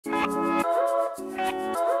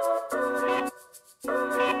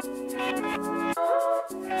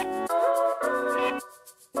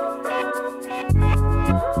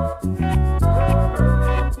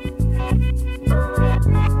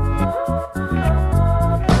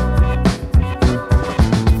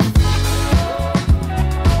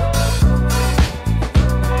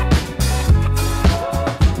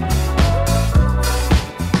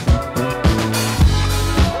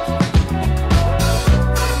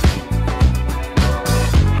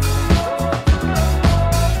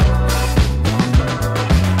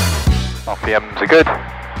RPMs are good,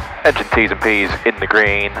 engine T's and P's in the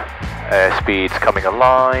green, airspeed's coming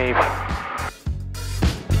alive.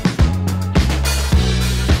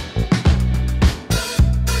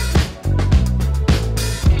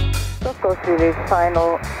 Bristol City,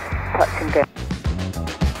 final touch and go.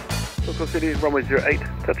 Bristol City, runway 08,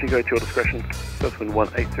 touch and go to your discretion. First wind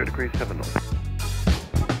 180 degrees, 7 knots.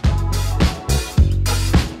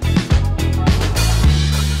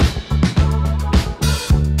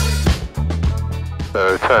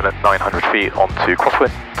 So turn at 900 feet onto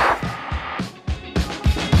crosswind.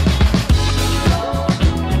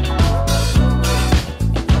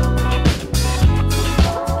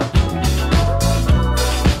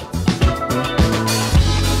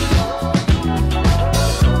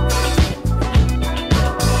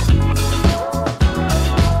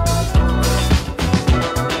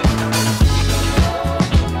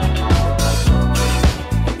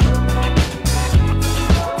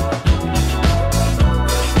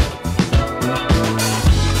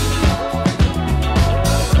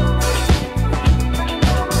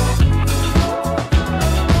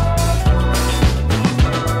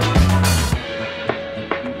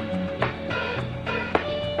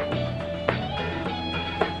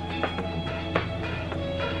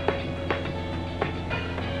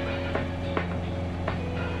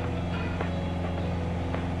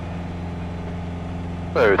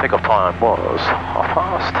 So takeoff time was 1/2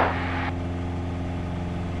 past.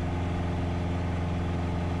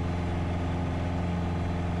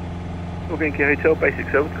 Yankee Hotel, basic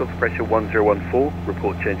service, cost pressure 1014,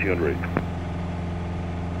 report changing en route.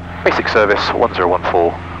 Basic service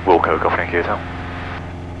 1014, Wilco, Golf Yankee Hotel.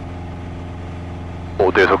 What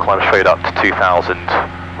we'll do is we'll climb straight up to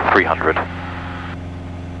 2,300.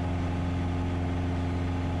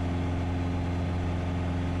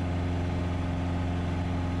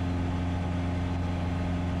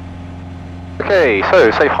 Okay,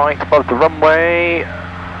 so safe height above the runway,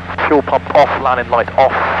 fuel pump off, landing light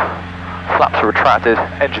off, flaps are retracted,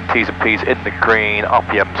 engine T's and P's in the green,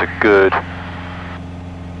 RPMs are good.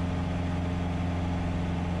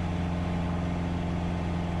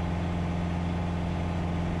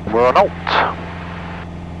 We're on alt.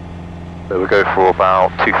 So we'll go for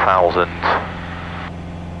about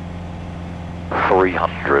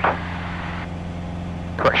 2,300.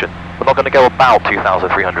 Correction. We're not going to go about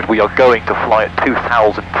 2,300, we are going to fly at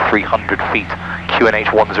 2,300 feet,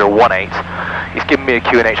 QNH 1018. He's given me a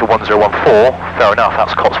QNH of 1014, fair enough,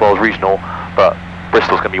 that's Cotswolds Regional, but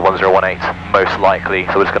Bristol's going to be 1018, most likely,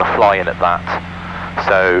 so we're just going to fly in at that.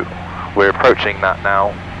 So, we're approaching that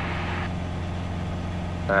now.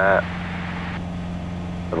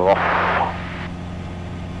 Level off.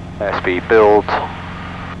 Airspeed build.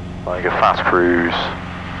 Flying a fast cruise.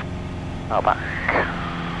 Out back.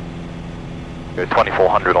 Go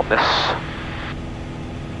 2400 on this.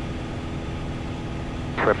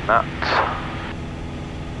 Trim that.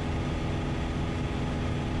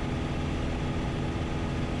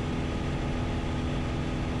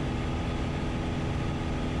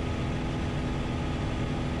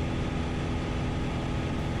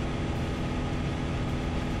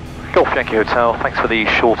 Golf Yankee Hotel, thanks for the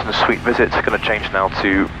short and sweet visit. Going to change now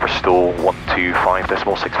to Bristol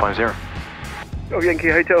 125.650. Golf Yankee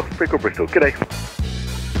Hotel, Bristol, Bristol. G'day.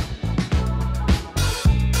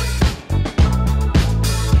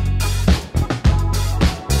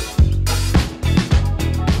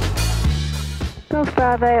 Golf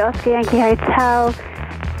Bravo, Oscar Yankee Hotel,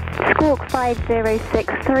 Squawk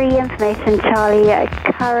 5063, information Charlie,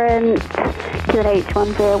 current, QNH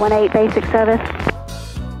 1018, basic service.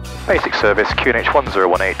 Basic service, QNH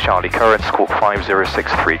 1018, Charlie, current, Squawk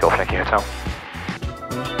 5063, Golf Yankee Hotel.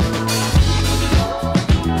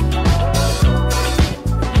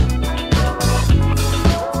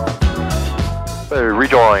 So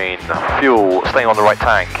rejoin, fuel, staying on the right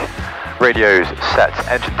tank, radios set,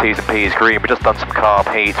 engine T's and P's green, we've just done some carb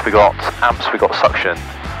heat, we got amps, we got suction.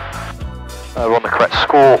 We're on the correct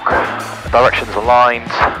squawk, directions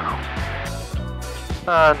aligned,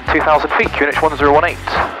 and 2,000 feet, QNH 1018.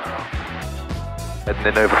 Heading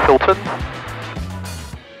in over Filton,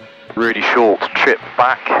 really short trip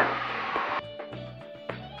back.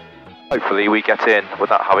 Hopefully we get in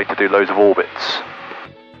without having to do loads of orbits.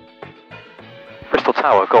 Bristol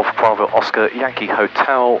Tower, Golf Bravo Oscar Yankee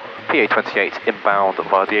Hotel, PA28 inbound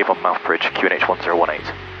via the Avon Mouth Bridge, QNH 1018.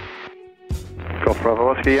 Golf Bravo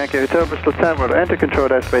Oscar Yankee Hotel, Bristol Tower, enter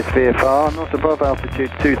controlled airspace VFR, not above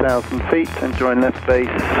altitude 2,000 feet, and join left base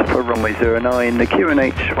for runway 09, the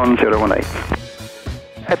QNH 1018.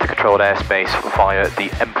 Head to controlled airspace via the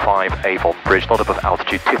M5 Avon Bridge, not above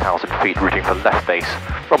altitude 2,000 feet, routing for left base,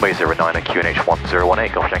 runway 09 and QNH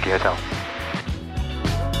 1018, Golf Yankee Hotel.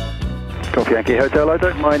 Golf Yankee Hotel, I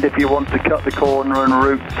don't mind if you want to cut the corner and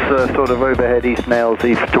route sort of overhead East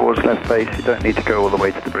Nailsea towards left base. You don't need to go all the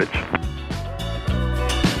way to the bridge.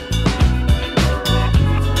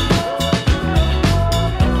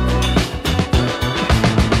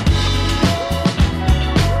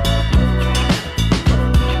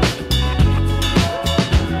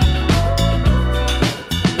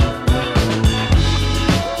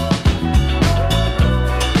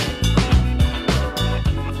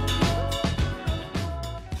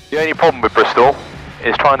 The only problem with Bristol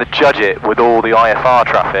is trying to judge it with all the IFR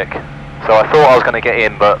traffic. So I thought I was going to get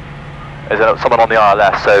in, but there's someone on the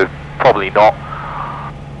ILS, so probably not.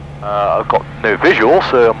 I've got no visual,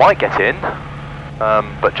 so I might get in.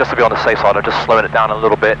 But just to be on the safe side, I'm just slowing it down a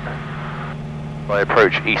little bit. I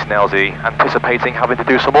approach East Nailsea, anticipating having to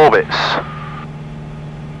do some orbits.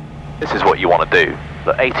 This is what you want to do.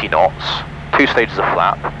 The 80 knots, 2 stages of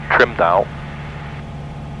flap, trimmed out,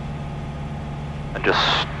 and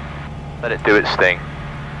just let it do its thing.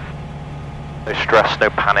 No stress,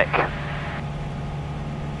 no panic.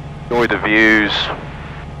 Enjoy the views.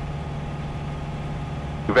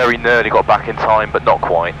 Very nearly got back in time, but not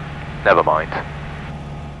quite. Never mind.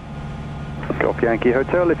 Golf Yankee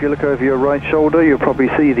Hotel, if you look over your right shoulder, you'll probably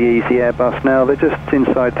see the Easy Airbus now. They're just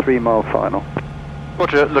inside 3 mile final.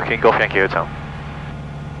 Roger, looking, Golf Yankee Hotel.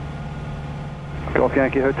 Golf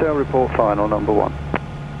Yankee Hotel, report final, number 1.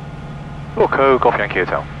 Wilco, Golf Yankee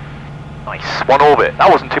Hotel. Nice, 1 orbit,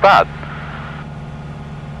 that wasn't too bad.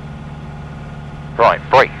 Right,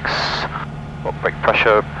 brakes. Got brake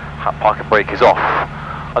pressure, parking brake is off.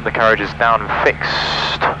 Undercarriage is down and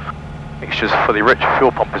fixed. Mixture's fully rich,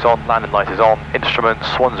 fuel pump is on, landing light is on. Instruments,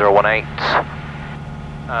 1018.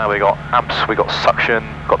 We got amps, we got suction,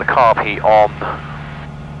 got the carb heat on.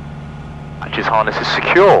 Hatches harness is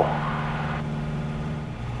secure.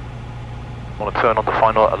 Want to turn on the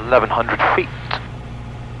final at 1100 feet.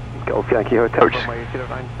 Golf Yankee Hotel, runway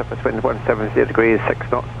 09, surface wind 170 degrees,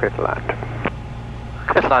 6 knots, clear to land.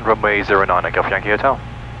 Clear to land, runway 09 at Golf Yankee Hotel.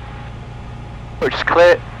 Approach is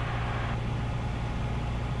clear.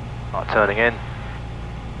 Start turning in.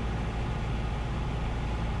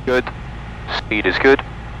 Good. Speed is good.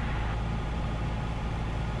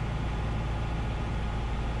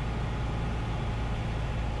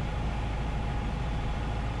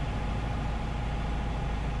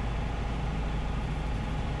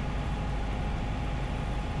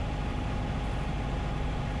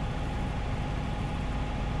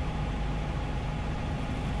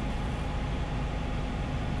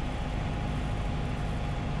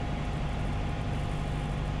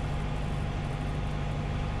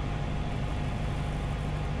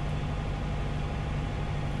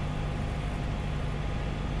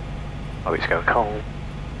 Oh, it's going cold.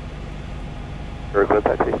 Very good,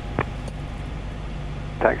 taxi.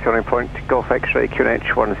 Taxi on point, Golf X-ray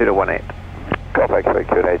QNH 1018. Golf X-ray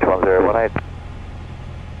QNH 1018.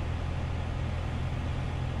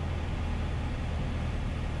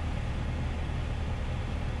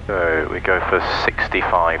 So we go for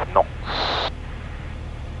 65 knots.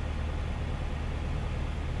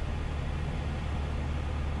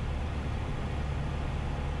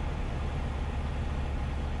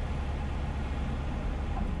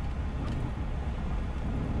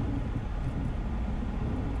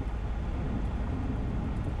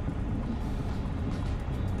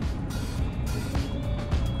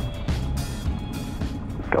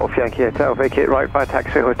 Golf Yankee Hotel, vacate right via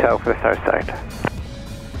taxi hotel for the south side.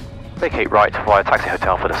 Vacate right via taxi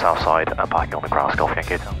hotel for the south side and parking on the grass, Golf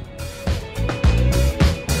Yankee Hotel.